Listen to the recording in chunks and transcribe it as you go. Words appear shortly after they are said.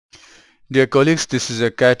Dear colleagues, this is a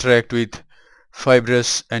cataract with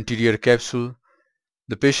fibrous anterior capsule.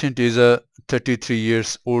 The patient is a 33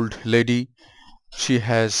 years old lady. She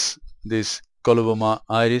has this coloboma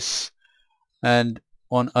iris, and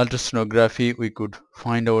on ultrasonography we could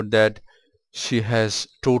find out that she has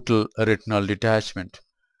total retinal detachment.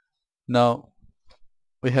 Now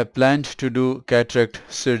we have planned to do cataract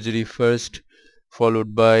surgery first,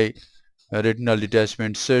 followed by a retinal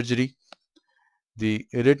detachment surgery. The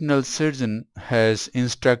retinal surgeon has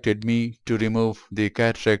instructed me to remove the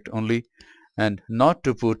cataract only and not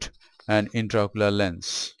to put an intraocular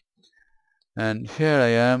lens. And here I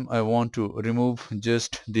am, I want to remove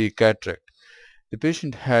just the cataract. The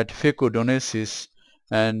patient had phacodonesis,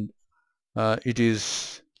 and it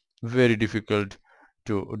is very difficult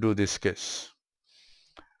to do this case.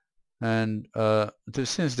 And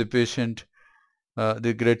since the patient,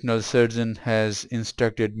 the retinal surgeon has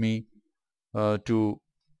instructed me to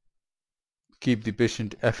keep the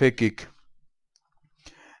patient aphakic,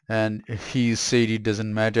 and he said it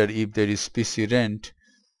doesn't matter if there is PC rent.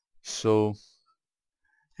 So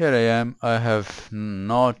here I am, I have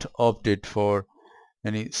not opted for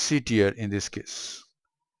any CTR in this case,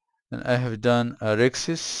 and I have done a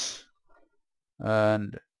rhexis,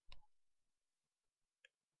 and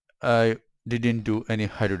I didn't do any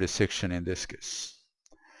hydrodissection in this case.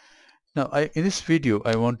 Now in this video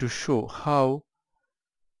I want to show how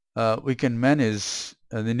we can manage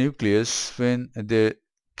the nucleus when the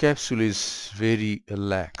capsule is very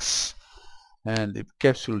lax, and the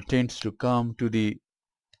capsule tends to come to the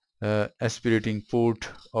aspirating port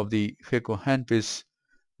of the phaco handpiece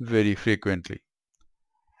very frequently.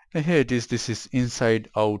 And here it is, this is inside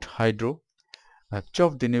out hydro. I've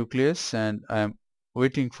chopped the nucleus and I'm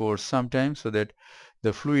waiting for some time so that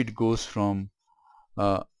the fluid goes from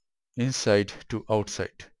inside to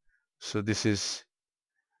outside. So this is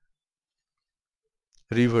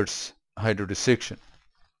reverse hydrodissection.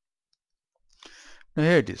 Now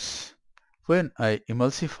here it is. When I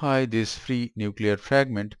emulsify this free nuclear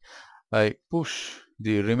fragment, I push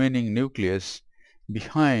the remaining nucleus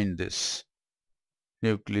behind this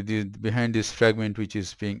fragment which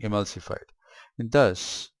is being emulsified, and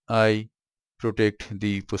thus I protect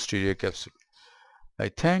the posterior capsule. I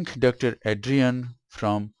thank Dr. Adrian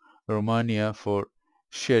from Romania for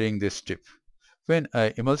sharing this tip. When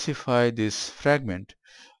I emulsify this fragment,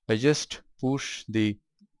 I just push the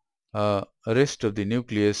rest of the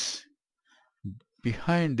nucleus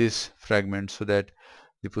behind this fragment so that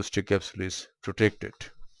the posterior capsule is protected.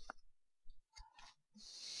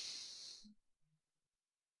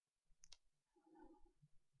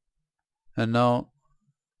 And now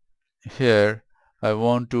here I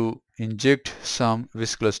want to inject some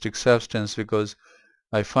viscoelastic substance because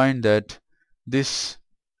I find that this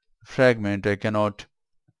fragment the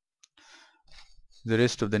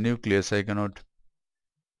rest of the nucleus I cannot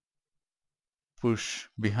push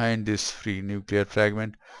behind this free nuclear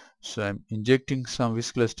fragment. So I'm injecting some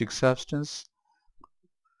viscoelastic substance,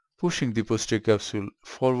 pushing the posterior capsule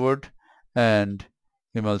forward and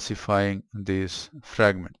emulsifying this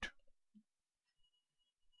fragment.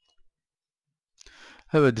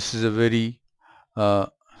 However, this is a very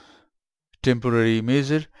temporary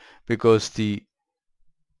measure because the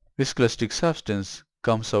viscoelastic substance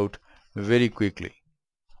comes out very quickly.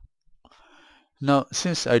 Now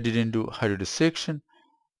since I didn't do hydrodissection,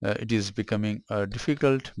 it is becoming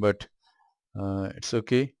difficult, but it's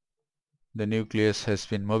okay. The nucleus has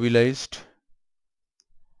been mobilized,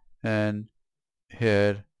 and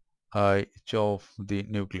here I chop the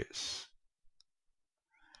nucleus.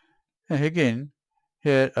 And again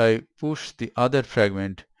here I push the other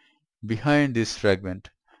fragment behind this fragment,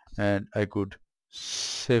 and I could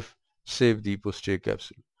save the posterior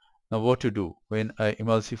capsule. Now what to do when I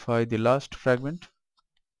emulsify the last fragment?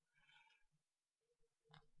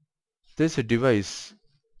 There's a device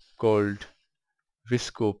called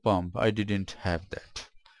visco pump. I didn't have that,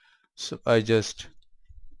 so I just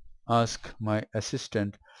ask my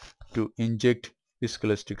assistant to inject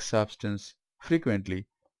viscoelastic substance frequently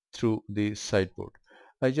through the side port.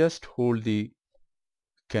 I just hold the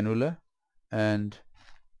cannula and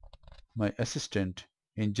my assistant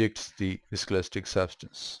injects the viscoelastic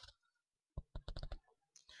substance.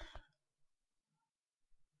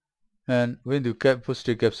 And when the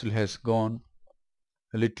posterior capsule has gone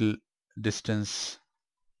a little distance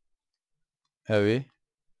away,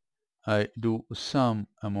 I do some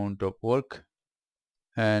amount of work,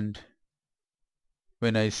 and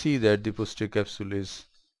when I see that the posterior capsule is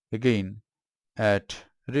again at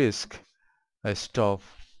risk, I stop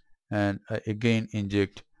and I again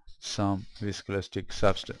inject some viscoelastic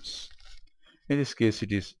substance. In this case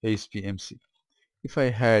it is HPMC. If I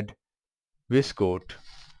had waistcoat,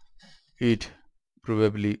 it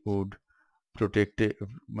probably would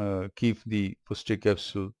keep the posterior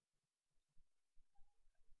capsule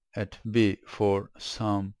at bay for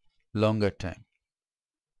some longer time.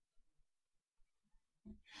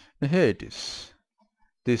 Here it is.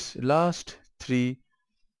 This last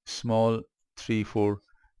small 3-4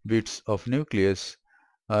 bits of nucleus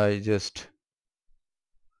I just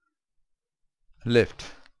left,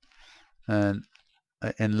 and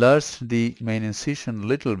I enlarged the main incision a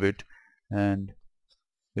little bit and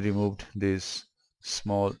removed these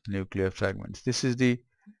small nuclear fragments. This is the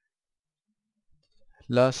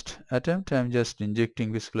last attempt. I am just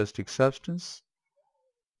injecting viscoelastic substance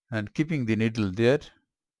and keeping the needle there,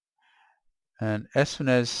 and as soon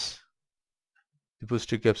as the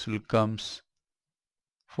posterior capsule comes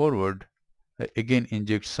forward, I again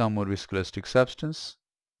inject some more viscoelastic substance.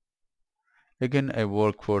 Again I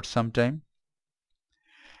work for some time.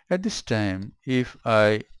 At this time, if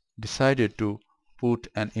I decided to put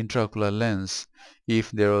an intraocular lens,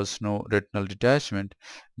 if there was no retinal detachment,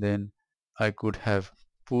 then I could have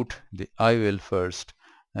put the IOL first,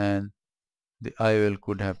 and the IOL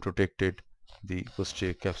could have protected the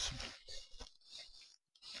posterior capsule.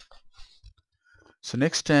 So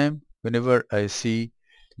next time, whenever I see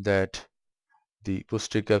that the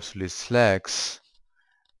posterior capsule is lax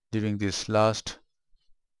during this last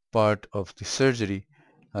part of the surgery,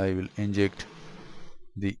 I will inject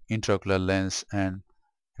the intraocular lens and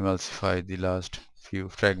emulsify the last few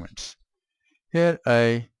fragments. Here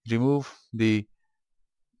I remove the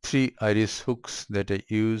 3 iris hooks that I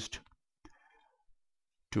used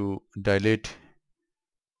to dilate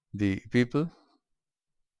the pupil.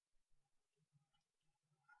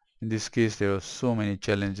 In this case there are so many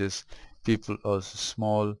challenges. Pupil was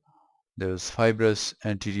small, there was fibrous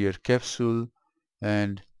anterior capsule,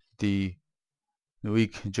 and the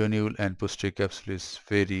weak zonule and posterior capsule is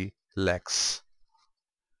very lax.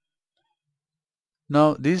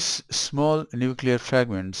 Now these small nuclear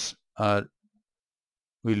fragments will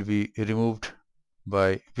be removed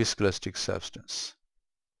by viscoelastic substance.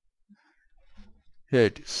 Here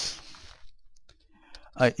it is.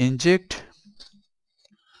 I inject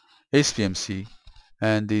HPMC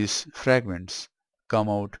and these fragments come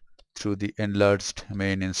out through the enlarged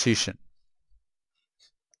main incision.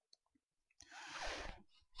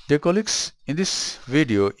 Dear colleagues, in this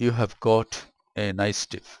video you have got a nice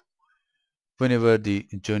tip. Whenever the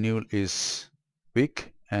zonule is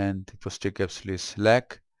weak and the posterior capsule is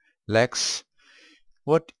lax,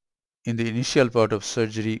 what in the initial part of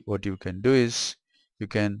surgery what you can do is you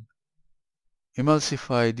can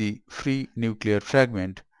emulsify the free nuclear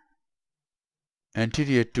fragment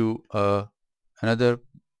anterior to another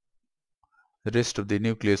rest of the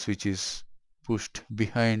nucleus which is pushed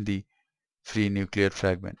behind the free nuclear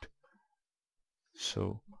fragment.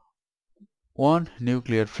 So one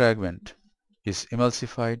nuclear fragment is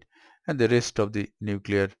emulsified and the rest of the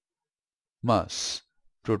nuclear mass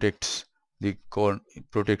protects the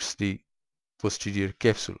posterior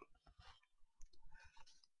capsule.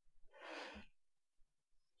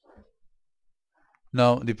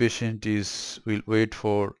 Now the patient will wait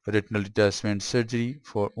for retinal detachment surgery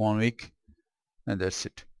for 1 week, and that's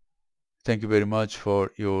it. Thank you very much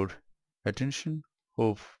for your attention.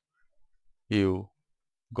 Hope you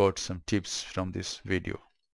got some tips from this video.